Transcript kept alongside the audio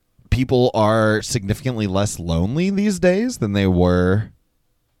people are significantly less lonely these days than they were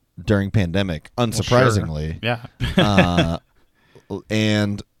during pandemic, unsurprisingly. Well, sure. Yeah.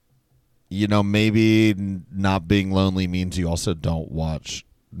 And, maybe not being lonely means you also don't watch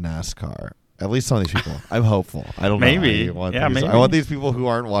NASCAR. At least some of these people. I'm hopeful. I don't know. Maybe. I want these people who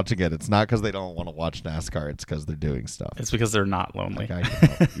aren't watching it. It's not because they don't want to watch NASCAR. It's because they're doing stuff. It's because they're not lonely. Okay,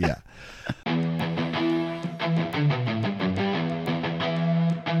 yeah.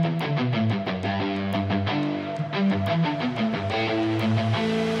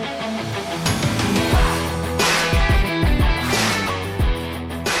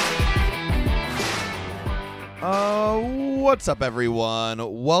 What's up, everyone?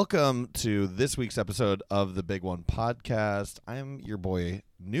 Welcome to this week's episode of the Big One Podcast. I'm your boy,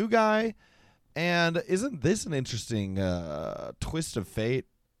 New Guy, and isn't this an interesting twist of fate?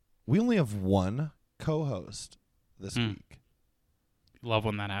 We only have one co-host this week. Love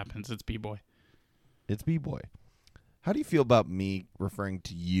when that happens. It's B-Boy. It's B-Boy. How do you feel about me referring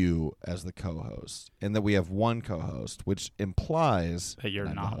to you as the co-host, and that we have one co-host, which implies that you're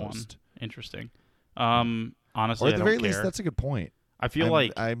not one? Host. Interesting. Honestly, or at the very least, care. that's a good point. I feel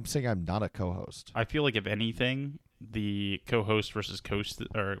I'm saying I'm not a co-host. I feel like if anything, the co-host versus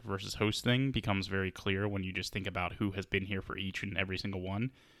host thing becomes very clear when you just think about who has been here for each and every single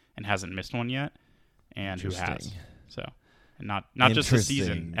one and hasn't missed one yet, and who has. So, and not just this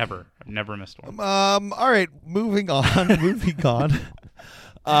season ever. I've never missed one. All right, moving on. Moving on.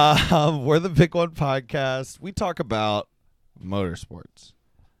 We're the Big One Podcast. We talk about motorsports.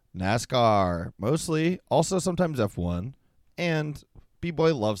 NASCAR, mostly. Also, sometimes F1. And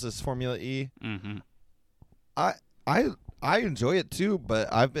B-Boy loves this Formula E. Mm-hmm. I enjoy it too, but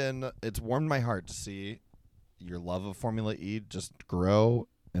it's warmed my heart to see your love of Formula E just grow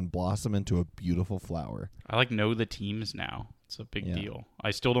and blossom into a beautiful flower. I know the teams now. It's a big deal.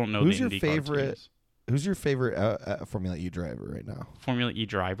 I still don't know the IndyCar teams. Who's your favorite Formula E driver right now? Formula E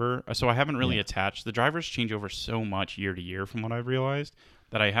driver? So I haven't really attached. The drivers change over so much year to year from what I've realized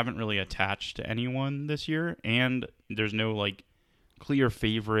that I haven't really attached to anyone this year. And there's no clear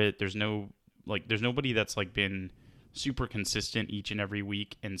favorite. There's nobody that's been super consistent each and every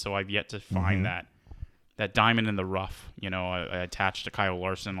week. And so I've yet to find that diamond in the rough. I attached to Kyle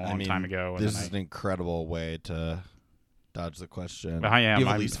Larson a long time ago. And this is an incredible way to dodge the question. I am. Do you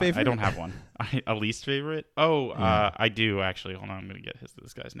have a least favorite? I don't have one. A least favorite? Oh, I do actually. Hold on, I'm going to get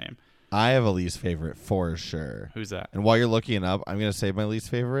this guy's name. I have a least favorite for sure. Who's that? And while you're looking it up, I'm going to say my least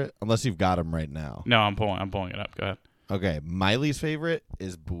favorite, unless you've got him right now. No, I'm pulling it up. Go ahead. Okay, my least favorite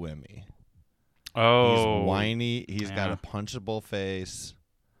is Buemi. Oh, he's whiny. He's got a punchable face.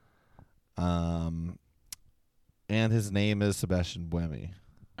 And his name is Sebastian Buemi.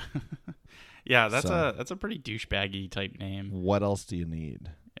 Yeah, that's a pretty douchebaggy type name. What else do you need?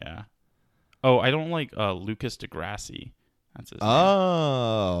 Yeah. Oh, I don't like Lucas Degrassi. That's his name.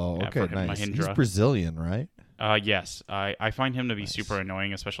 Oh, yeah, okay, nice. He's Brazilian, right? Yes. I find him to be super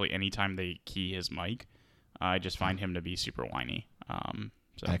annoying, especially anytime they key his mic. I just find him to be super whiny.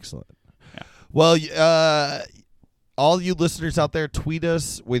 Excellent. Yeah. Well, all you listeners out there, tweet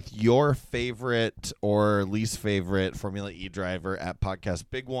us with your favorite or least favorite Formula E driver at Podcast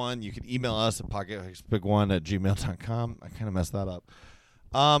Big One. You can email us at podcastbig1@gmail.com. I kind of messed that up.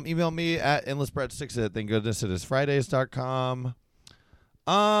 Email me at endlessbread6 at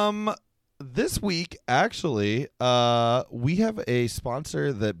thankgoodness.isfridays.com. This week, actually, we have a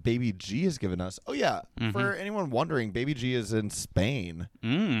sponsor that Baby G has given us. Oh, yeah. Mm-hmm. For anyone wondering, Baby G is in Spain.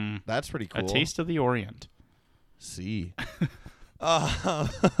 That's pretty cool. A taste of the Orient. See. But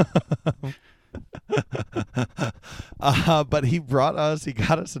he got us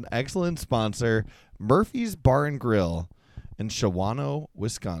an excellent sponsor, Murphy's Bar and Grill in Shawano,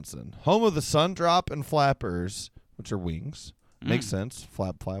 Wisconsin. Home of the Sun Drop and Flappers, which are wings. Makes sense.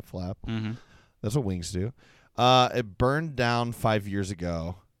 Flap, flap, flap. Mm-hmm. That's what wings do. It burned down 5 years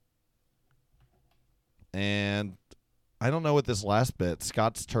ago. And I don't know what this last bit.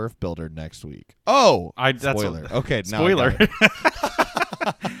 Scott's Turf Builder next week. Oh! Spoiler. Okay, now spoiler.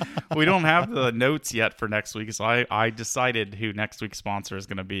 We don't have the notes yet for next week, so I decided who next week's sponsor is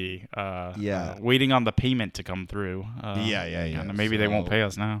going to be. Waiting on the payment to come through. Yeah. And maybe they won't pay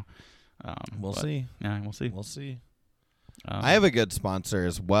us now. We'll see. Yeah, we'll see. We'll see. I have a good sponsor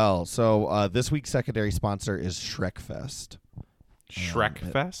as well. So this week's secondary sponsor is Shrekfest.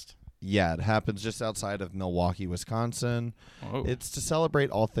 Shrekfest? Yeah, it happens just outside of Milwaukee, Wisconsin. Whoa. It's to celebrate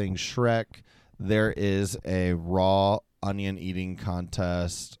all things Shrek. There is a raw onion eating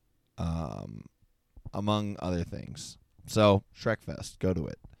contest, among other things. So, Shrekfest, go to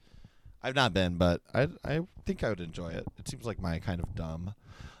it. I've not been, but I think I would enjoy it. It seems like my kind of dumb.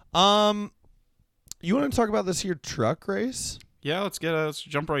 You want to talk about this here truck race? Yeah, let's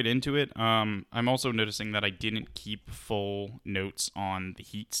jump right into it. I'm also noticing that I didn't keep full notes on the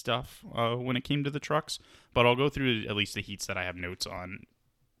heat stuff when it came to the trucks, but I'll go through at least the heats that I have notes on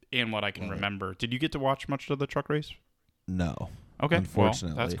and what I can remember. Did you get to watch much of the truck race? No. Okay,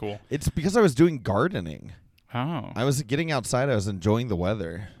 unfortunately. well, that's cool. It's because I was doing gardening. Oh. I was getting outside. I was enjoying the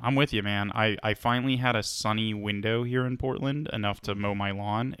weather. I'm with you, man. I finally had a sunny window here in Portland, enough to mow my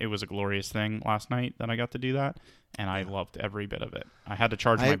lawn. It was a glorious thing last night that I got to do that, and I loved every bit of it. I had to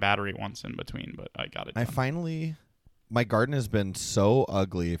charge my battery once in between, but I got it done. My garden has been so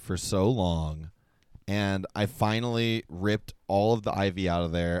ugly for so long, and I finally ripped all of the ivy out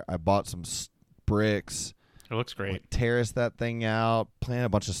of there. I bought some bricks. It looks great. Like, terraced that thing out, planted a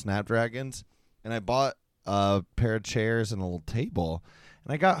bunch of snapdragons, and I bought a pair of chairs and a little table.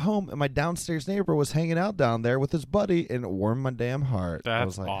 And I got home, and my downstairs neighbor was hanging out down there with his buddy, and it warmed my damn heart. That's I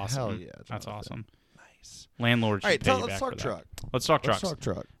was like, awesome. Hell yeah. That's awesome. Nice. Landlord should pay you let's back talk for that. truck. Let's talk trucks. Let's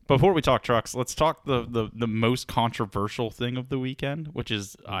talk truck. Before we talk trucks, let's talk the most controversial thing of the weekend, which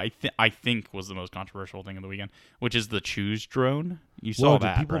is I think was the most controversial thing of the weekend, which is the Choose drone. You saw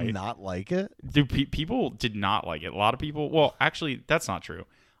that, did people right? not like it? People did not like it. A lot of people. Well, actually, that's not true.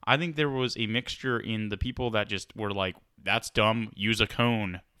 I think there was a mixture in the people that just were like, "That's dumb. Use a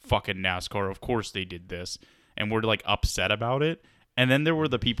cone." Fucking NASCAR. Of course they did this, and were like upset about it. And then there were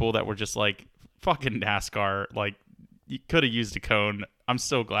the people that were just like, "Fucking NASCAR. Like, you could have used a cone. I'm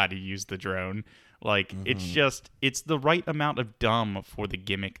so glad you used the drone." Like, it's the right amount of dumb for the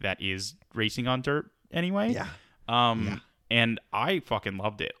gimmick that is racing on dirt anyway. Yeah. And I fucking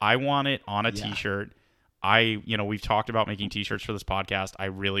loved it. I want it on a t-shirt. We've talked about making t-shirts for this podcast. I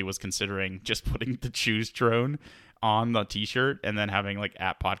really was considering just putting the Choose drone on the t-shirt and then having like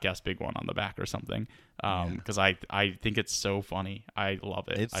 @podcast big one on the back or something. Because I think it's so funny. I love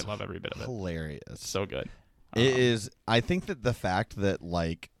it. I love every bit of it. Hilarious. So good. It is. I think that the fact that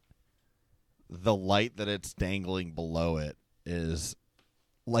like the light that it's dangling below it is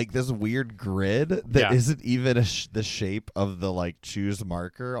like this weird grid that isn't even the shape of the like Choose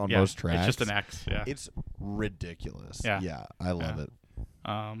marker on most tracks. It's just an X. Yeah. It's ridiculous. Yeah. I love it.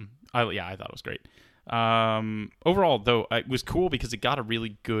 I thought it was great. Overall, though, it was cool because it got a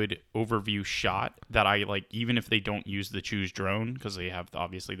really good overview shot that I like, even if they don't use the Choose drone, because they have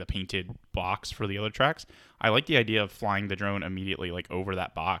obviously the painted box for the other tracks. I like the idea of flying the drone immediately like over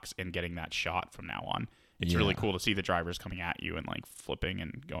that box and getting that shot from now on. It's really cool to see the drivers coming at you and like flipping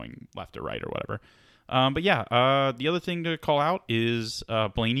and going left or right or whatever. The other thing to call out is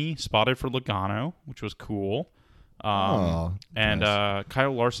Blaney spotted for Logano, which was cool. Kyle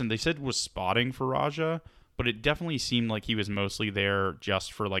Larson, they said, was spotting for Raja, but it definitely seemed like he was mostly there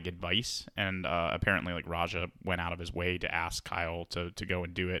just for like advice. And apparently, like Raja went out of his way to ask Kyle to go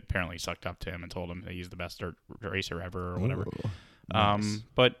and do it. Apparently, sucked up to him and told him that he's the best dirt racer ever or whatever. Ooh, nice.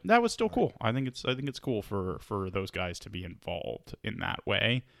 But that was still cool. I think it's cool for those guys to be involved in that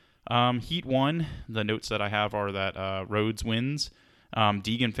way. Heat 1, the notes that I have are that Rhodes wins.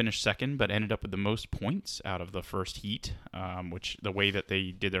 Deegan finished second, but ended up with the most points out of the first heat, which the way that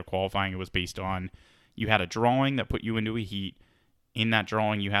they did their qualifying, it was based on you had a drawing that put you into a heat. In that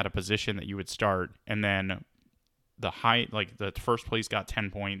drawing, you had a position that you would start, and then the first place got 10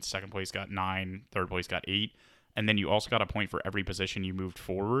 points, second place got 9, third place got 8, and then you also got a point for every position you moved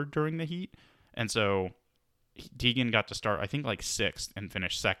forward during the heat. And so Deegan got to start, I think, like 6th and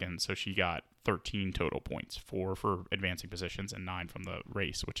finished second, so she got 13 total points, 4 for advancing positions and 9 from the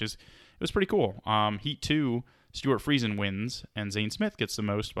race, it was pretty cool. Heat 2, Stuart Friesen wins, and Zane Smith gets the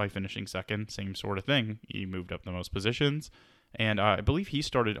most by finishing second. Same sort of thing. He moved up the most positions, and I believe he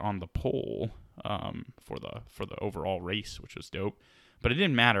started on the pole for the overall race, which was dope. But it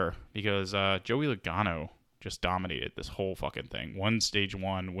didn't matter because Joey Logano just dominated this whole fucking thing. Won stage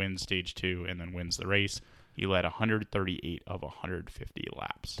 1, wins stage 2, and then wins the race. He led 138 of 150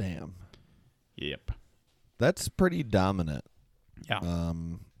 laps. Damn. Yep. That's pretty dominant. Yeah.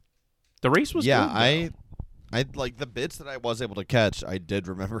 The race was good, I like the bits that I was able to catch. I did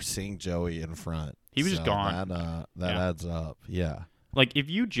remember seeing Joey in front. He was just gone. That adds up. Yeah. Like, if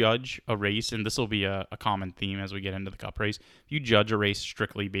you judge a race, and this will be a common theme as we get into the Cup race, if you judge a race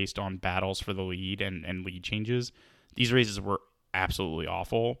strictly based on battles for the lead and lead changes, these races were absolutely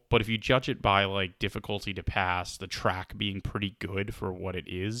awful. But if you judge it by, like, difficulty to pass, the track being pretty good for what it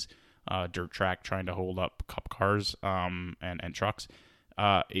is, dirt track trying to hold up Cup cars and trucks,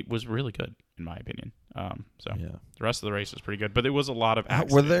 it was really good, in my opinion. The rest of the race was pretty good, but there was a lot of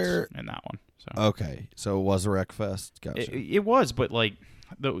accidents in that one. So. Okay, so it was a wreck fest. Gotcha. It was, but like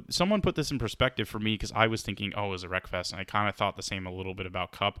someone put this in perspective for me because I was thinking, oh, it was a Wreckfest, and I kind of thought the same a little bit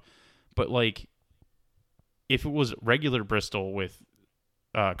about Cup. But, like, if it was regular Bristol with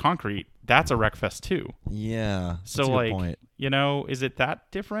concrete, that's a Wreckfest too. Yeah. So, that's a good like, point. is it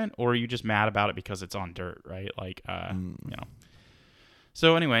that different, or are you just mad about it because it's on dirt, right? Like,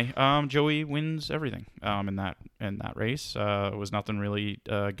 So anyway, Joey wins everything in that race. Was nothing really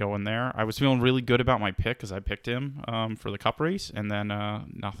going there. I was feeling really good about my pick because I picked him for the Cup race, and then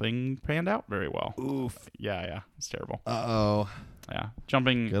nothing panned out very well. Oof. Yeah, it's terrible. Uh-oh. Yeah,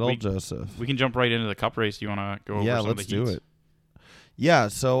 jumping. Good old Joseph. We can jump right into the Cup race. Do you want to go over some of the heats? Yeah, let's do it. Yeah,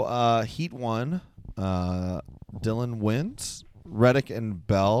 so Heat 1, Dylan wins. Reddick and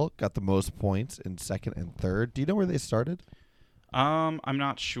Bell got the most points in second and third. Do you know where they started? I'm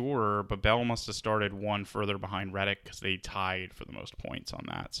not sure, but Bell must have started one further behind Reddick because they tied for the most points on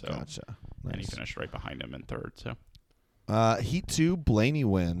that. So Gotcha. Nice. And he finished right behind him in third. So Heat 2, Blaney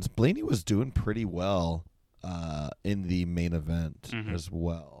wins. Blaney was doing pretty well in the main event as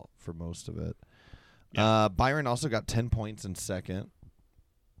well for most of it. Yeah. Byron also got 10 points in second.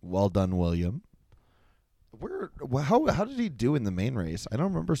 Well done, William. How did he do in the main race? I don't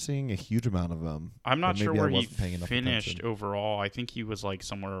remember seeing a huge amount of them. I'm not sure where he finished overall. I think he was like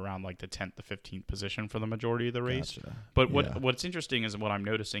somewhere around like the 10th to 15th position for the majority of the race. Gotcha. But what's interesting is what I'm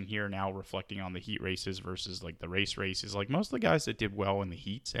noticing here now, reflecting on the heat races versus like the race races. Like most of the guys that did well in the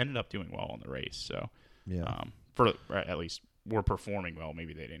heats ended up doing well in the race. So for at least were performing well.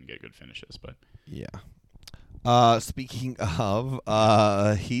 Maybe they didn't get good finishes, but yeah. Speaking of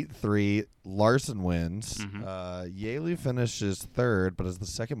Heat 3, Larson wins. Yaley finishes third, but has the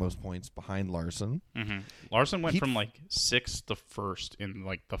second most points behind Larson. Larson went from like sixth to first in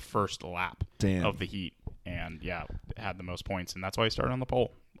like the first lap of the Heat, and had the most points, and that's why he started on the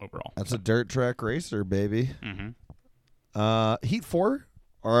pole overall. That's a dirt track racer, baby. Heat 4,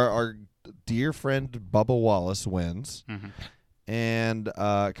 our dear friend Bubba Wallace wins. And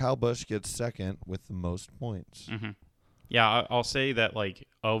Kyle Busch gets second with the most points. Yeah, I'll say that like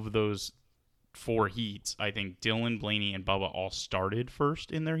of those 4 heats, I think Dylan, Blaney, and Bubba all started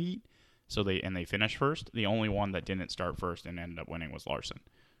first in their heat. So they finished first. The only one that didn't start first and ended up winning was Larson.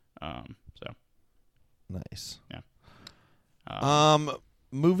 Nice. Yeah.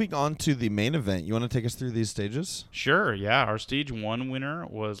 Moving on to the main event, you want to take us through these stages? Sure. Yeah, our stage 1 winner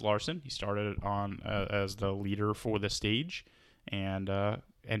was Larson. He started on as the leader for the stage. And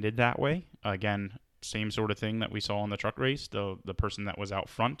ended that way. Again, same sort of thing that we saw in the truck race. The person that was out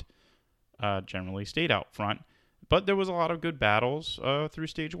front generally stayed out front. But there was a lot of good battles through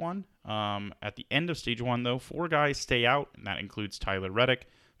stage 1. At the end of stage 1, though, 4 guys stay out, and that includes Tyler Reddick.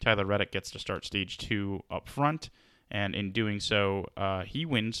 Tyler Reddick gets to start stage 2 up front, and in doing so, he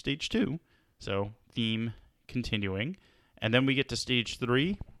wins stage 2. So, theme continuing. And then we get to stage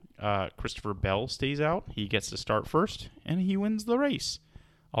 3. Christopher Bell stays out. He gets to start first, and he wins the race.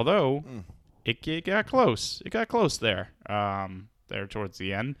 Although, it got close. It got close there towards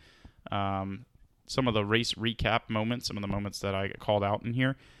the end. Some of the race recap moments, some of the moments that I called out in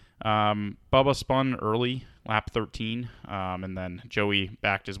here. Bubba spun early, lap 13, and then Joey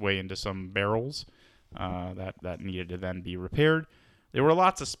backed his way into some barrels that needed to then be repaired. There were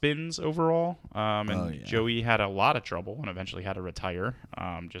lots of spins overall, and Joey had a lot of trouble and eventually had to retire.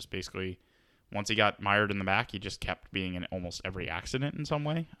 Just basically, once he got mired in the back, he just kept being in almost every accident in some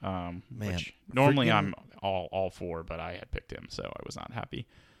way. Which normally I'm all for, but I had picked him, so I was not happy.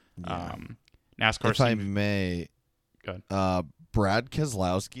 Yeah. NASCAR. If I may, go ahead. Brad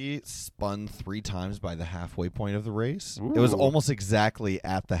Keselowski spun 3 times by the halfway point of the race. Ooh. It was almost exactly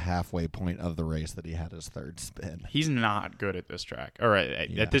at the halfway point of the race that he had his third spin. He's not good at this track. Or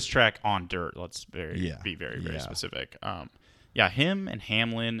at this track on dirt. Let's be very, very specific. Him and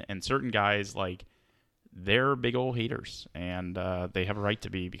Hamlin and certain guys, like, they're big old haters. And they have a right to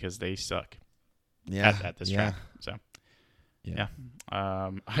be because they suck at this track. So, yeah.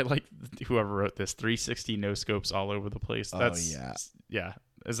 I like whoever wrote this. 360 no scopes all over the place. That's, yeah.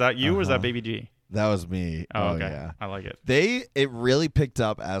 Is that you or is that Baby G? That was me. Oh, okay. Yeah. I like it. It really picked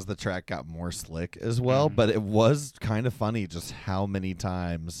up as the track got more slick as well, but it was kind of funny just how many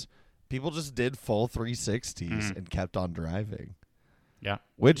times people just did full 360s and kept on driving. Yeah.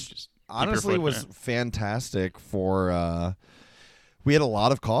 Which honestly was fantastic for we had a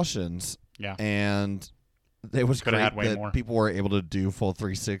lot of cautions. Yeah. And it was Could have great had way that more. people were able to do full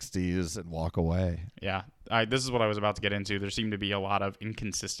 360s and walk away. Yeah. This is what I was about to get into. There seemed to be a lot of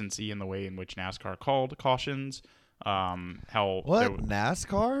inconsistency in the way in which NASCAR called cautions. How What?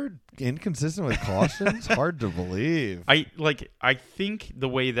 NASCAR inconsistent with cautions? Hard to believe. I think the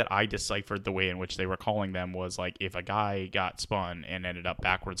way that I deciphered the way in which they were calling them was like if a guy got spun and ended up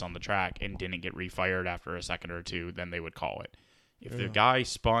backwards on the track and didn't get refired after a second or two, then they would call it. If the guy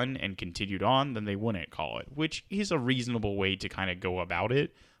spun and continued on, then they wouldn't call it, which is a reasonable way to kind of go about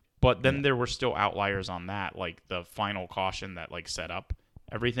it. But then there were still outliers on that, like the final caution that like set up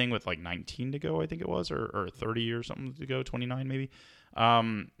everything with like 19 to go, I think it was, or 30 or something to go, 29 maybe,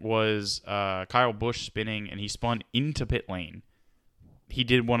 was Kyle Busch spinning, and he spun into pit lane. He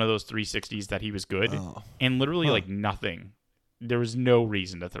did one of those 360s that he was good, and literally like nothing. There was no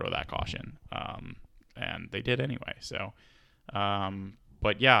reason to throw that caution, and they did anyway. So,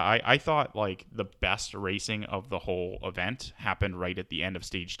 but yeah, I thought like the best racing of the whole event happened right at the end of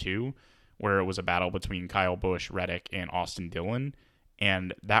stage 2, where it was a battle between Kyle Busch, Reddick, and Austin Dillon.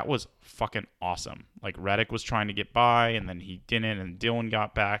 And that was fucking awesome. Like, Reddick was trying to get by, and then he didn't, and Dillon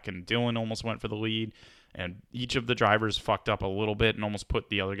got back, and Dillon almost went for the lead. And each of the drivers fucked up a little bit and almost put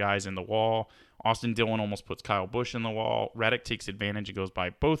the other guys in the wall. Austin Dillon almost puts Kyle Busch in the wall. Reddick takes advantage and goes by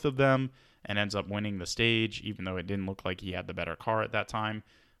both of them and ends up winning the stage, even though it didn't look like he had the better car at that time.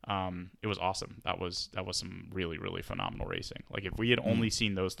 It was awesome. That was some really, really phenomenal racing. Like, if we had only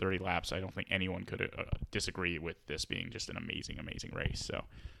seen those 30 laps, I don't think anyone could disagree with this being just an amazing, amazing race. So,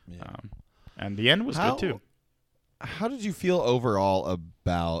 and the end was good too. How did you feel overall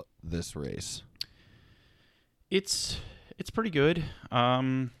about this race? It's pretty good.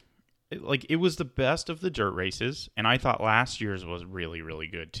 It was the best of the dirt races, and I thought last year's was really, really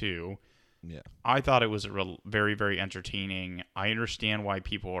good too. Yeah, I thought it was very, very entertaining. I understand why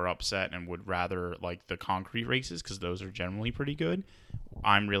people are upset and would rather like the concrete races because those are generally pretty good.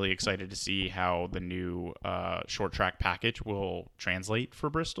 I'm really excited to see how the new short track package will translate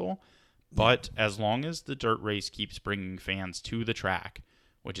for Bristol. But as long as the dirt race keeps bringing fans to the track,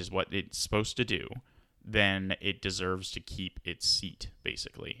 which is what it's supposed to do, then it deserves to keep its seat,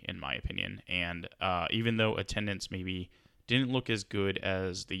 basically, in my opinion. And even though attendance maybe didn't look as good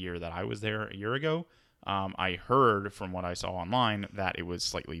as the year that I was there a year ago, I heard from what I saw online that it was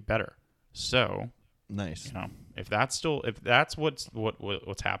slightly better. So nice. You know, if that's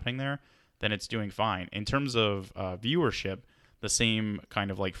what's happening there, then it's doing fine. In terms of viewership, the same kind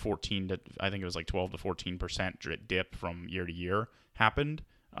of like 14 to I think it was like 12 to 14% dip from year to year happened.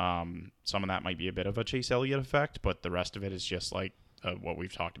 Some of that might be a bit of a Chase Elliott effect, but the rest of it is just like what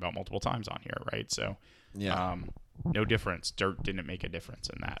we've talked about multiple times on here, right? So yeah. No difference. Dirt didn't make a difference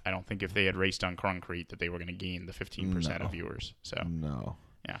in that. I don't think if they had raced on concrete that they were going to gain the 15% of viewers. So no.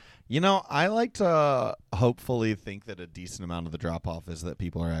 Yeah. You know, I like to hopefully think that a decent amount of the drop-off is that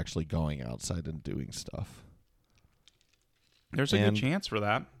people are actually going outside and doing stuff. There's a good chance for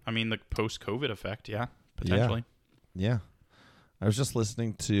that. I mean, the post-COVID effect, yeah, potentially. Yeah. I was just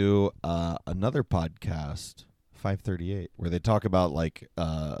listening to another podcast, 538, where they talk about like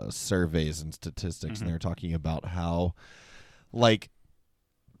surveys and statistics, and they were talking about how like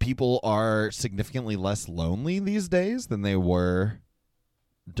people are significantly less lonely these days than they were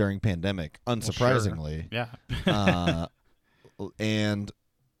during pandemic, unsurprisingly. Well, sure. Yeah. And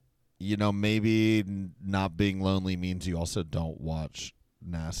you know, maybe not being lonely means you also don't watch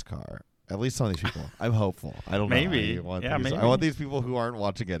NASCAR. At least some of these people. I'm hopeful. I don't know. Maybe. I want these people who aren't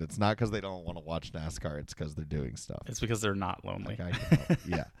watching it. It's not because they don't want to watch NASCAR. It's because they're doing stuff. It's because they're not lonely.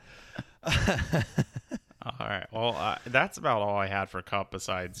 Yeah. All right. Well, that's about all I had for Cup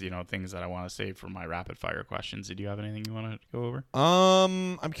besides, things that I want to save for my rapid fire questions. Did you have anything you want to go over?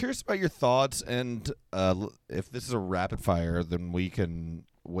 I'm curious about your thoughts, and if this is a rapid fire, then we can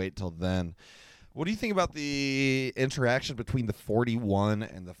wait till then. What do you think about the interaction between the 41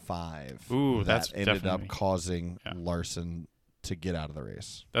 and the 5? Ooh, that that's ended definitely up causing Larson to get out of the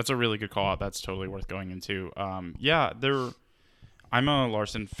race. That's a really good call out. That's totally worth going into. I'm a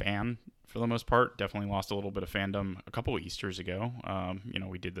Larson fan for the most part. Definitely lost a little bit of fandom a couple of Easters ago.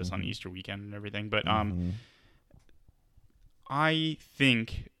 We did this on Easter weekend and everything, but I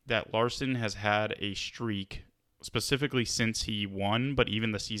think that Larson has had a streak, specifically since he won, but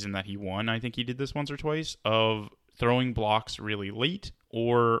even the season that he won, I think he did this once or twice, of throwing blocks really late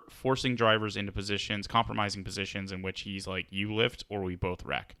or forcing drivers into positions, compromising positions in which he's like, you lift or we both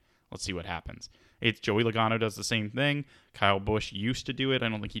wreck. Let's see what happens. It's Joey Logano does the same thing. Kyle Busch used to do it. I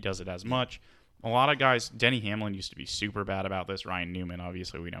don't think he does it as much. A lot of guys, Denny Hamlin used to be super bad about this. Ryan Newman,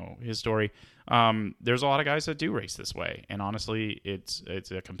 obviously, we know his story. There's a lot of guys that do race this way, and honestly, it's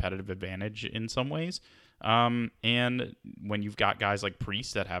a competitive advantage in some ways. And when you've got guys like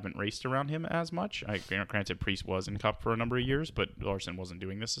Priest that haven't raced around him as much, granted Priest was in Cup for a number of years, but Larson wasn't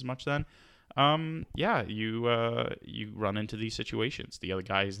doing this as much then. Yeah, you run into these situations. The other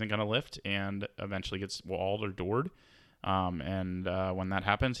guy isn't going to lift and eventually gets walled or doored. And when that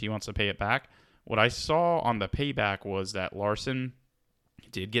happens, he wants to pay it back. What I saw on the payback was that Larson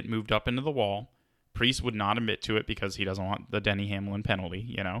did get moved up into the wall. Priest would not admit to it because he doesn't want the Denny Hamlin penalty,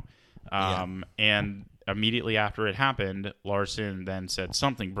 you know. And immediately after it happened, Larson then said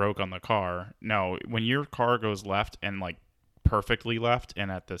something broke on the car. No, when your car goes left and like perfectly left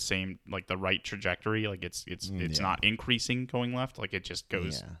and at the same like the right trajectory, like it's not increasing going left, like it just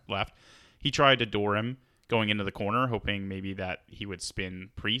goes left. He tried to door him going into the corner, hoping maybe that he would spin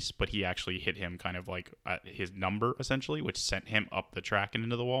Priest, but he actually hit him kind of like at his number essentially, which sent him up the track and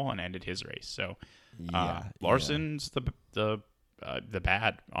into the wall and ended his race. So Larson's the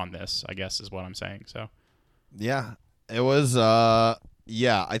bad on this, I guess, is what I'm saying. So yeah, it was. I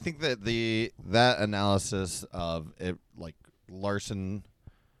think that that analysis of it, like Larson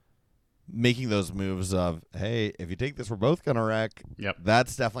making those moves of, hey, if you take this, we're both gonna wreck. Yep,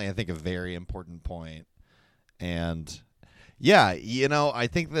 that's definitely, I think, a very important point. And yeah, you know, I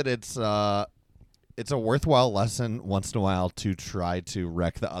think that it's a worthwhile lesson once in a while to try to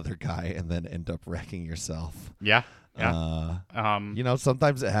wreck the other guy and then end up wrecking yourself. Yeah. You know,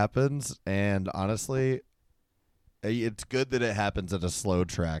 sometimes it happens, and honestly, it's good that it happens at a slow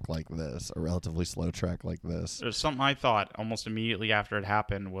track like this, a relatively slow track like this. There's something I thought almost immediately after it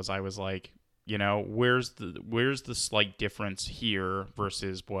happened was I was like, you know, where's the slight difference here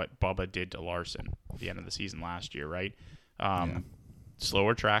versus what Bubba did to Larson at the end of the season last year, right?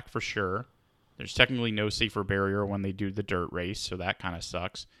 Slower track for sure. There's technically no safer barrier when they do the dirt race, so that kind of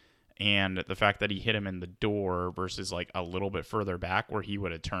sucks. And the fact that he hit him in the door versus like a little bit further back where he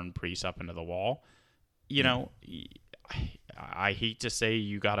would have turned Priest up into the wall, you know, I hate to say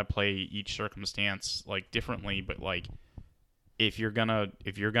you got to play each circumstance like differently, but like if you're gonna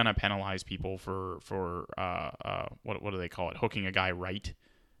penalize people for what do they call it, hooking a guy right,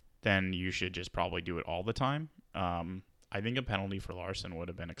 then you should just probably do it all the time. I think a penalty for Larson would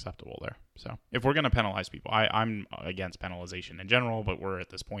have been acceptable there. So if we're going to penalize people, I'm against penalization in general, but we're at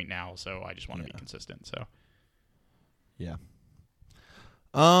this point now, so I just want to be consistent. So, yeah.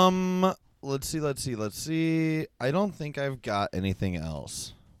 Let's see. I don't think I've got anything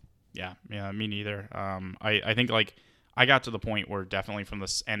else. Yeah, me neither. I think like I got to the point where definitely from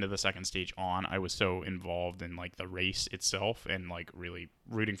the end of the second stage on, I was so involved in like the race itself and like really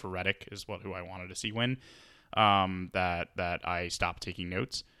rooting for Reddick is who I wanted to see win. That I stopped taking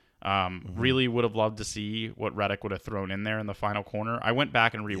notes. Really would have loved to see what Reddick would have thrown in there in the final corner. I went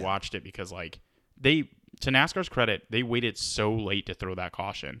back and rewatched it because like to NASCAR's credit, they waited so late to throw that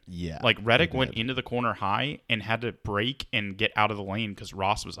caution. Yeah. Like Reddick went into the corner high and had to brake and get out of the lane because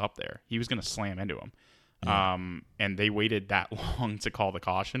Ross was up there. He was going to slam into him. Yeah. And they waited that long to call the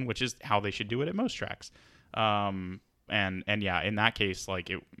caution, which is how they should do it at most tracks. And yeah, in that case, like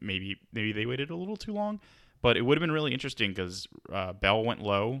maybe they waited a little too long. But it would have been really interesting because Bell went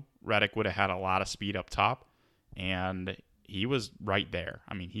low. Reddick would have had a lot of speed up top, and he was right there.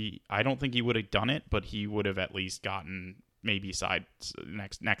 I mean, I don't think he would have done it, but he would have at least gotten maybe side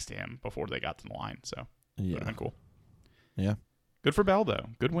next to him before they got to the line. So it would have been cool. Yeah. Good for Bell, though.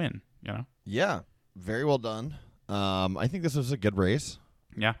 Good win, you know? Yeah. Very well done. I think this was a good race.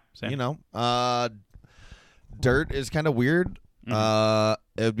 Yeah, same. You know, dirt is kind of weird. It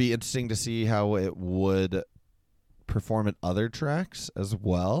would be interesting to see how it would perform at other tracks as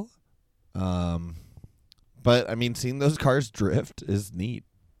well. But I mean, seeing those cars drift is neat.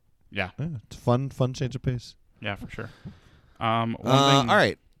 Yeah, it's fun change of pace. Yeah, for sure. All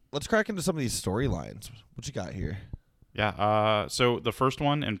right, let's crack into some of these storylines. What you got here? Yeah. So the first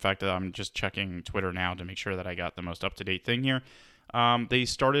one, in fact, I'm just checking Twitter now to make sure that I got the most up-to-date thing here. They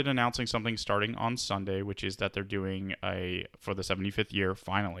started announcing something starting on Sunday, which is that they're doing for the 75th year.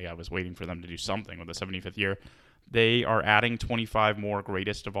 Finally, I was waiting for them to do something with the 75th year. They are adding 25 more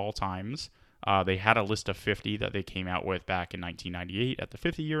greatest of all times. They had a list of 50 that they came out with back in 1998 at the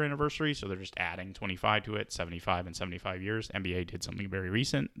 50 year anniversary, so they're just adding 25 to it, 75 and 75 years. NBA did something very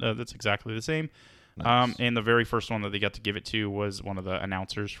recent that's exactly the same. Nice. And the very first one that they got to give it to was one of the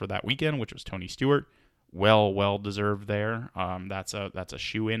announcers for that weekend, which was Tony Stewart. Well deserved there. That's a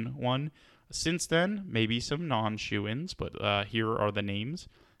shoe-in one. Since then, maybe some non-shoe-ins, but here are the names.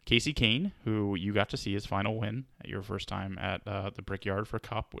 Casey Kane, who you got to see his final win at your first time at the Brickyard for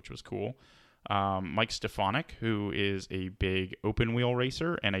Cup, which was cool. Mike Stefanik, who is a big open-wheel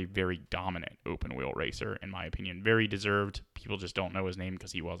racer and a very dominant open-wheel racer, in my opinion. Very deserved. People just don't know his name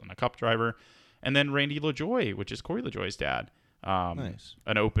because he wasn't a Cup driver. And then Randy LaJoie, which is Corey LaJoie's dad. Nice.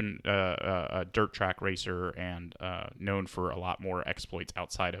 An open a dirt track racer and known for a lot more exploits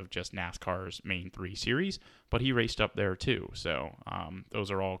outside of just NASCAR's main 3 series, but he raced up there too. So those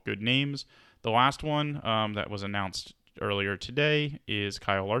are all good names. The last one that was announced earlier today is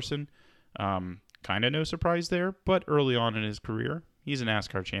Kyle Larson. Kind of no surprise there, but early on in his career, he's a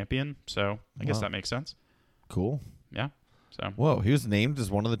NASCAR champion, so I guess that makes sense. Cool. Yeah. So whoa, he was named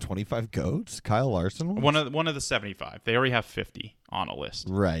as one of the 25 GOATs? Kyle Larson was? one of the 75. They already have 50 on a list.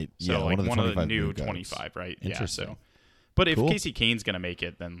 Right. So yeah, like one of the new GOATs. 25, right? Interesting. Yeah. So, but if Cool. Casey Kane's going to make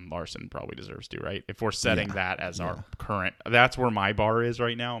it, then Larson probably deserves to, right? If we're setting that as our Yeah. current, that's where my bar is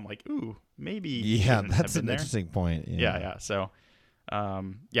right now. I'm like, ooh, maybe. he Yeah, shouldn't that's have an been there. interesting point. Yeah. So,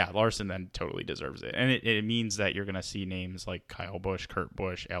 Larson then totally deserves it, and it means that you're going to see names like Kyle Busch, Kurt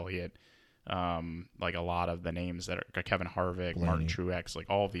Busch, Elliott. Like a lot of the names that are Kevin Harvick, Blaney. Martin Truex, like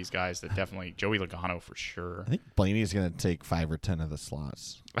all of these guys that definitely Joey Logano for sure. I think Blaney's going to take 5 or 10 of the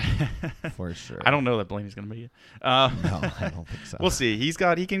slots for sure. I don't know that Blaney's going to make it. No, I don't think so. We'll see. He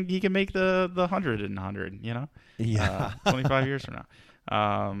can make the 100 and 100. Yeah. 25 years from now.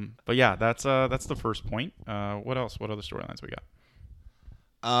 But yeah, that's the first point. What else? What other storylines we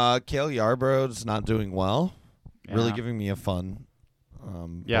got? Cale Yarborough's not doing well. Really Yeah. giving me a fun.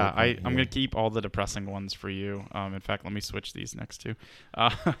 I'm bullet point gonna here. keep all the depressing ones for you. In fact, let me switch these next two.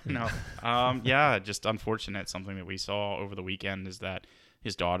 No, just unfortunate. Something that we saw over the weekend is that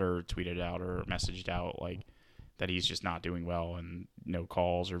his daughter tweeted out or messaged out like that he's just not doing well and no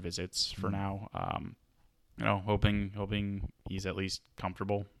calls or visits for now. Hoping he's at least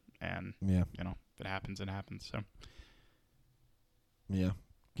comfortable, and Yeah. if it happens, it happens. So Yeah.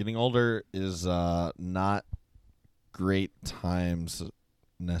 Getting older is not great times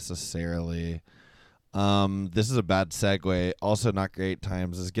necessarily. This is a bad segue. Also not great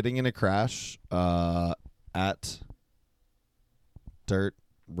times is getting in a crash at dirt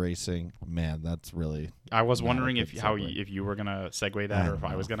racing. Man, that's really I was not wondering a if good how segue. if you were gonna segue that or if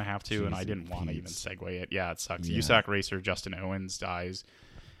I was know. gonna have to, and I Jeez didn't want to even Pete's. segue it. Yeah, it sucks. Yeah. USAC racer Justin Owens dies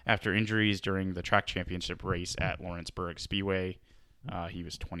after injuries during the track championship race at Lawrenceburg Speedway. He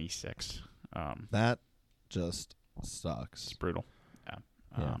was 26. That just sucks. It's brutal. Yeah.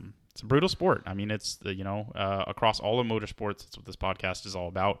 Yeah. It's a brutal sport. I mean, it's across all of motorsports. That's what this podcast is all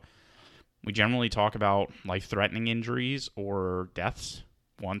about. We generally talk about life-threatening injuries or deaths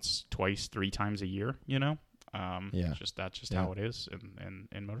once, twice, 3 times a year. Yeah. That's just how it is in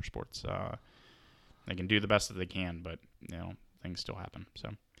motorsports. They can do the best that they can, but things still happen.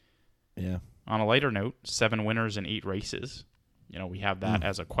 So, Yeah. on a lighter note, 7 winners in 8 races. We have that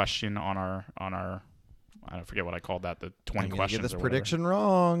as a question on our. I don't forget what I called that. The 20 I'm gonna questions. get this or prediction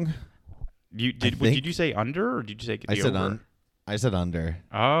wrong. Did you say under or did you say I the said over? I said under.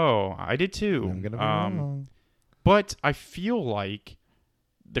 Oh, I did too. I'm gonna be wrong. But I feel like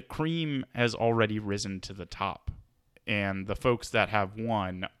the cream has already risen to the top, and the folks that have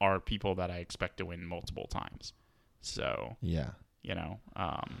won are people that I expect to win multiple times. So, Yeah.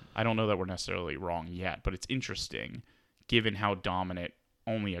 I don't know that we're necessarily wrong yet, but it's interesting given how dominant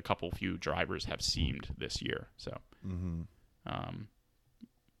only a few drivers have seemed this year. So,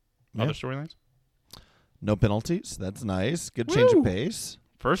 other storylines? No penalties. That's nice. Good change of pace.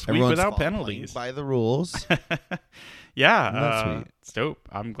 First week Everyone's without following penalties. by the rules. Yeah, That's sweet. it's dope.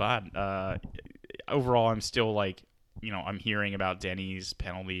 I'm glad. Overall, I'm still I'm hearing about Denny's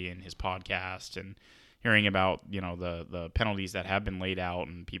penalty in his podcast and hearing about the penalties that have been laid out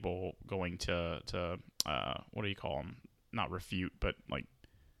and people going to what do you call them? Not refute, but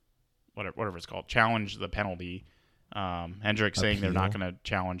whatever it's called, challenge the penalty. Hendrick saying they're not going to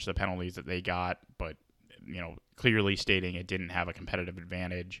challenge the penalties that they got, but clearly stating it didn't have a competitive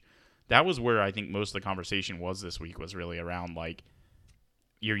advantage. That was where I think most of the conversation was this week, was really around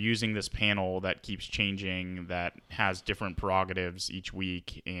you're using this panel that keeps changing, that has different prerogatives each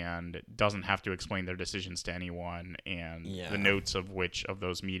week and doesn't have to explain their decisions to anyone, and the notes of which of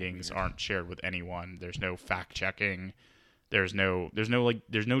those meetings aren't shared with anyone. There's no fact checking. There's no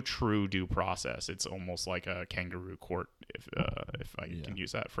true due process. It's almost like a kangaroo court, if I can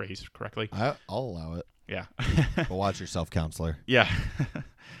use that phrase correctly. I'll allow it. Yeah. But watch yourself, counselor. Yeah.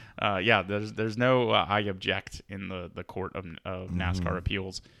 There's no I object in the court of NASCAR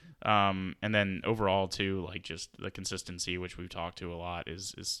appeals. And then overall too, just the consistency, which we've talked to a lot,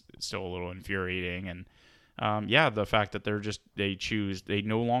 is still a little infuriating. And the fact that they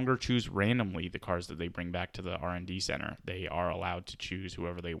no longer choose randomly the cars that they bring back to the R&D center. They are allowed to choose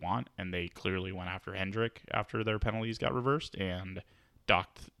whoever they want, and they clearly went after Hendrick after their penalties got reversed and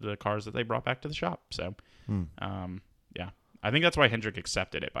docked the cars that they brought back to the shop. So, I think that's why Hendrick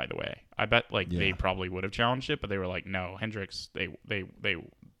accepted it, by the way. I bet they probably would have challenged it, but they were like, no, Hendricks, or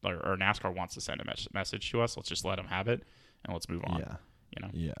NASCAR wants to send a message to us. Let's just let them have it and let's move on. Yeah.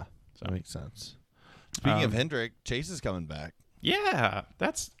 Yeah. So that makes sense. Speaking of Hendrick, Chase is coming back. Yeah,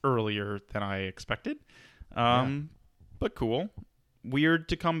 that's earlier than I expected. But cool. Weird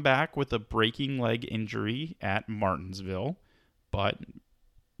to come back with a breaking leg injury at Martinsville, but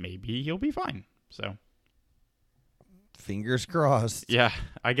maybe he'll be fine. So fingers crossed. Yeah,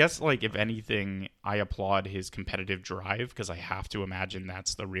 I guess if anything, I applaud his competitive drive because I have to imagine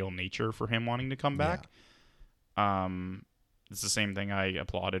that's the real nature for him wanting to come back. It's the same thing I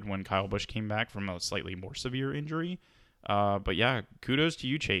applauded when Kyle Busch came back from a slightly more severe injury. But yeah, kudos to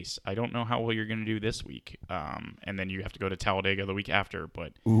you, Chase. I don't know how well you're going to do this week. And then you have to go to Talladega the week after.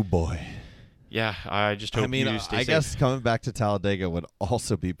 But ooh boy. Yeah, I just hope you stay safe. Guess coming back to Talladega would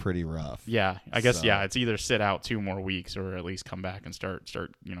also be pretty rough. Yeah, I guess it's either sit out 2 more weeks or at least come back and start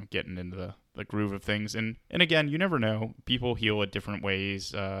getting into the groove of things. And again, you never know. People heal at different ways.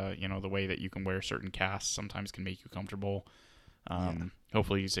 The way that you can wear certain casts sometimes can make you comfortable.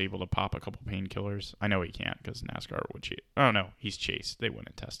 Hopefully he's able to pop a couple painkillers. I know he can't because NASCAR would cheat. Oh no, he's Chase. They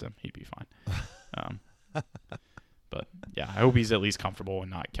wouldn't test him. He'd be fine. But yeah, I hope he's at least comfortable and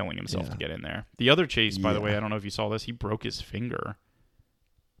not killing himself to get in there. The other Chase, by the way, I don't know if you saw this. He broke his finger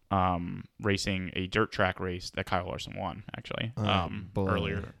racing a dirt track race that Kyle Larson won, actually,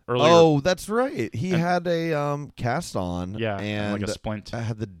 earlier. Oh, that's right. He had a cast on. Yeah, and like a splint. I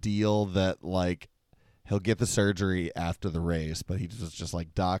had the deal that he'll get the surgery after the race, but he was just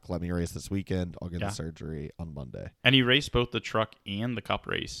like, Doc, let me race this weekend. I'll get the surgery on Monday. And he raced both the truck and the cup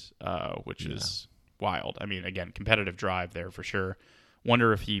race, which is wild. I mean, again, competitive drive there for sure.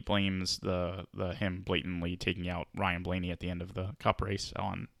 Wonder if he blames the him blatantly taking out Ryan Blaney at the end of the cup race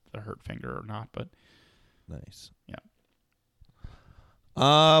on the hurt finger or not. But nice. Yeah.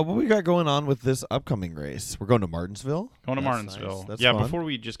 What we got going on with this upcoming race? We're going to Martinsville. Martinsville. Nice. That's fun. Before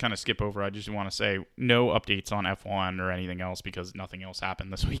we just kind of skip over, I just want to say no updates on F1 or anything else because nothing else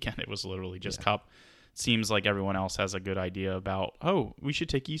happened this weekend. It was literally just Cup. Seems like everyone else has a good idea about, we should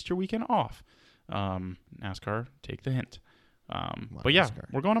take Easter weekend off. NASCAR, take the hint. But yeah,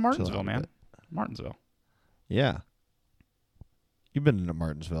 we're going to Martinsville, man. Martinsville. Yeah. You've been to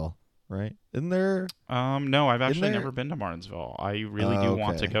Martinsville, right? Isn't there? No, I've actually never been to Martinsville. I really do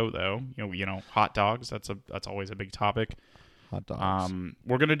want to go though. Hot dogs. That's always a big topic. Hot dogs.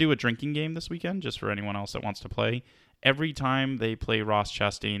 We're gonna do a drinking game this weekend, just for anyone else that wants to play. Every time they play Ross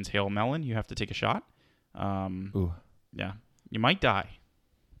Chastain's Hail Melon, you have to take a shot. Ooh. Yeah, you might die.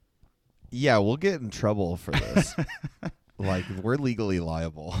 Yeah, we'll get in trouble for this. We're legally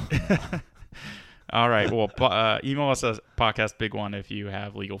liable. All right. Well, email us a podcast big one if you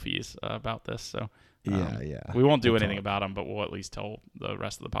have legal fees about this. So we won't do anything about them, but we'll at least tell the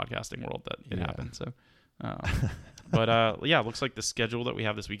rest of the podcasting world that it happened. So, but it looks like the schedule that we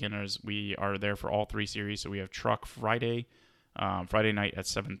have this weekend is we are there for all 3 series. So we have Truck Friday night at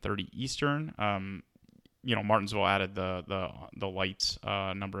 7:30 Eastern. Martinsville added the lights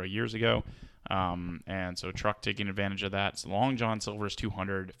a number of years ago. And so Truck taking advantage of that. It's Long John Silver's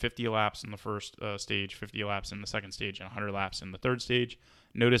 200, 50 laps in the first stage, 50 laps in the second stage, and 100 laps in the third stage.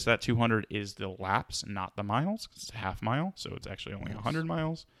 Notice that 200 is the laps, not the miles, because it's a half mile, so it's actually only 100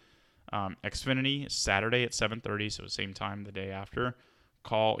 miles. Xfinity, Saturday at 7:30, so same time the day after.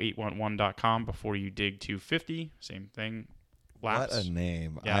 Call 811.com before you dig 250. Same thing. Laps. What a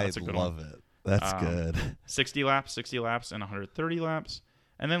name. Yeah, I love it. That's good. 60 laps, and 130 laps.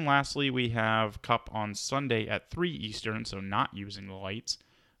 And then lastly, we have Cup on Sunday at 3 Eastern, so not using the lights.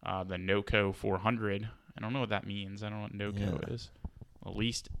 The NOCO 400. I don't know what that means. I don't know what NOCO is. The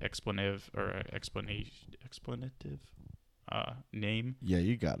least explanative name. Yeah,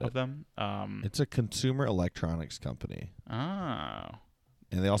 you got it. Of them. It's a consumer electronics company. Oh.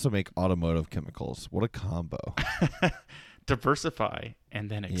 And they also make automotive chemicals. What a combo. Diversify and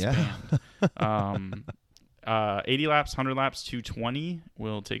then expand. Yeah. 80 laps, 100 laps, 220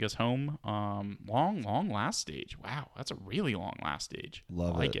 will take us home. Long last stage. Wow, that's a really long last stage.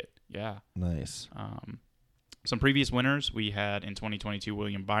 Like it. Yeah. Nice. Some previous winners we had in 2022,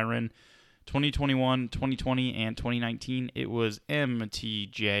 William Byron. 2021, 2020, and 2019, it was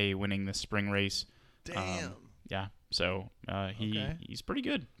MTJ winning the spring race. Damn. Yeah. So he's pretty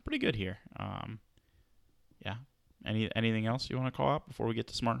good. Pretty good here. Yeah. Anything else you want to call out before we get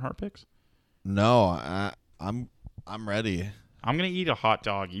to Smart Heart Picks? No, I'm ready. I'm gonna eat a hot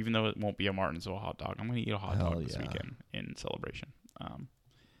dog, even though it won't be a Martinsville hot dog. I'm gonna eat a hot dog this yeah. weekend in celebration.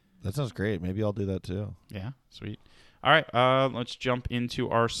 That sounds great. Maybe I'll do that too. Yeah, sweet. All right, let's jump into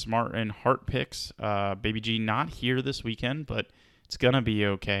our smart and heart picks. Baby G not here this weekend, but it's going to be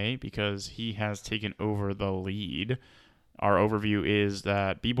okay because he has taken over the lead. Our overview is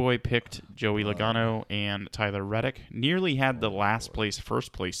that B-Boy picked Joey Logano and Tyler Reddick. Nearly had the last place,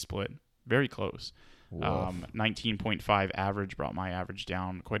 first place split. Very close. 19.5 average brought my average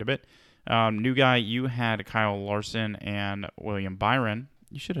down quite a bit. New guy, you had Kyle Larson and William Byron.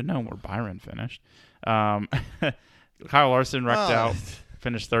 You should have known where Byron finished. Kyle Larson wrecked out,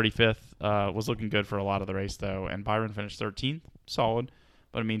 finished 35th. Was looking good for a lot of the race, though. And Byron finished 13th. Solid.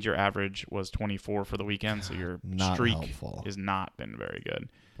 But it means your average was 24 for the weekend, so your streak has not been very good.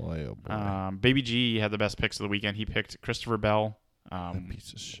 Boy, oh boy. Baby G had the best picks of the weekend. He picked Christopher Bell, that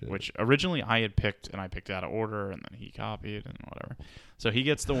piece of shit. which originally I had picked, and I picked out of order, and then he copied, and whatever. So he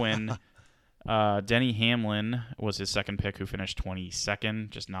gets the win. Denny Hamlin was his second pick, who finished 22nd.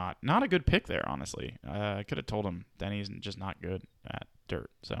 Just not a good pick there, honestly. I could have told him Denny's just not good at dirt,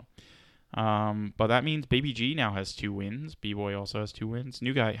 so... but that means Baby G now has 2 wins. B-Boy also has 2 wins.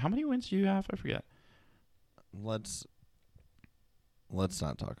 New guy, how many wins do you have? I forget. Let's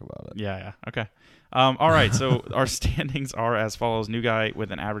not talk about it. Yeah. Okay. All right. So our standings are as follows. New guy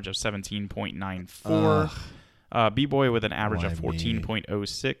with an average of 17.94. B-Boy with an average of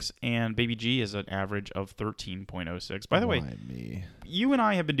 14.06. And Baby G is an average of 13.06. By the way, you and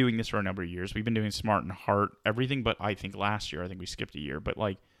I have been doing this for a number of years. We've been doing Smart and Heart, everything but I think last year. I think we skipped a year. But,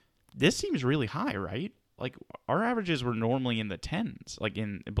 like, this seems really high, right? Like, our averages were normally in the 10s, like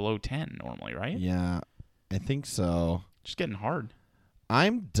in below 10 normally, right? Yeah, I think so. Just getting hard.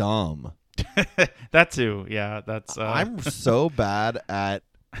 I'm dumb. That too. Yeah, that's... I'm so bad at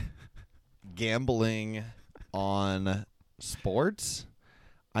gambling on sports.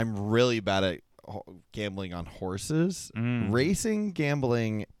 I'm really bad at gambling on horses. Racing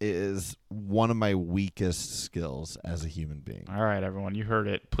gambling is one of my weakest skills as a human being. All right, everyone, you heard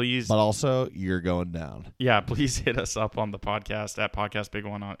it. Please, but also you're going down. Yeah, please hit us up on the podcast at Podcast Big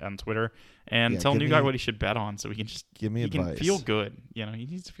One on Twitter and tell New Guy what he should bet on, so we can just give me advice. Can feel good. You know, he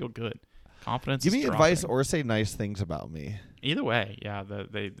needs to feel good. Confidence. Give me dropping. Advice or say nice things about me. Either way, yeah,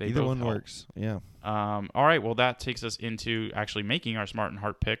 they either both one help. works. Yeah. All right, well that takes us into actually making our Smart and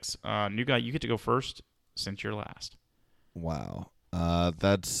Heart picks. New Guy, you get to go first since you're last. Wow,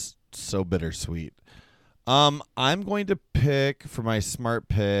 that's so bittersweet. I'm going to pick for my smart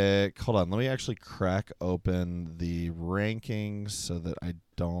pick. Hold on, let me actually crack open the rankings so that I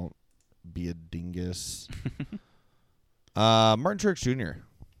don't be a dingus. Martin Truex Jr.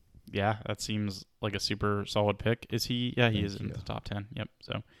 Yeah, that seems like a super solid pick. Is he? Yeah, he is in the top 10. Yep.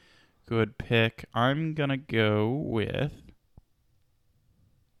 So, good pick. I'm going to go with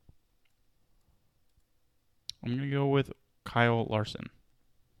Kyle Larson.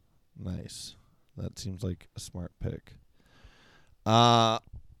 Nice. That seems like a smart pick. For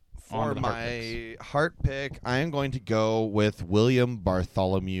my heart pick, I am going to go with William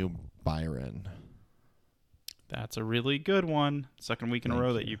Bartholomew Byron. That's a really good one. Second week in a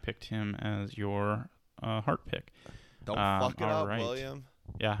row that you picked him as your heart pick. Don't fuck it up, William.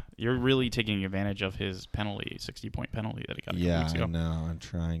 Yeah, you're really taking advantage of his penalty, 60-point penalty that he got a couple weeks ago. Yeah, I know. I'm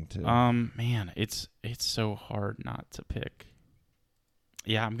trying to. Man, it's so hard not to pick.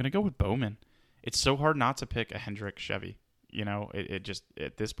 Yeah, I'm going to go with Bowman. It's so hard not to pick a Hendrick Chevy. You know, it just,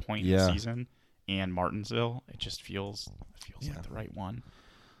 at this point in the season and Martinsville, it just feels like the right one.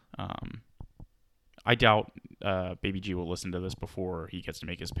 I doubt Baby G will listen to this before he gets to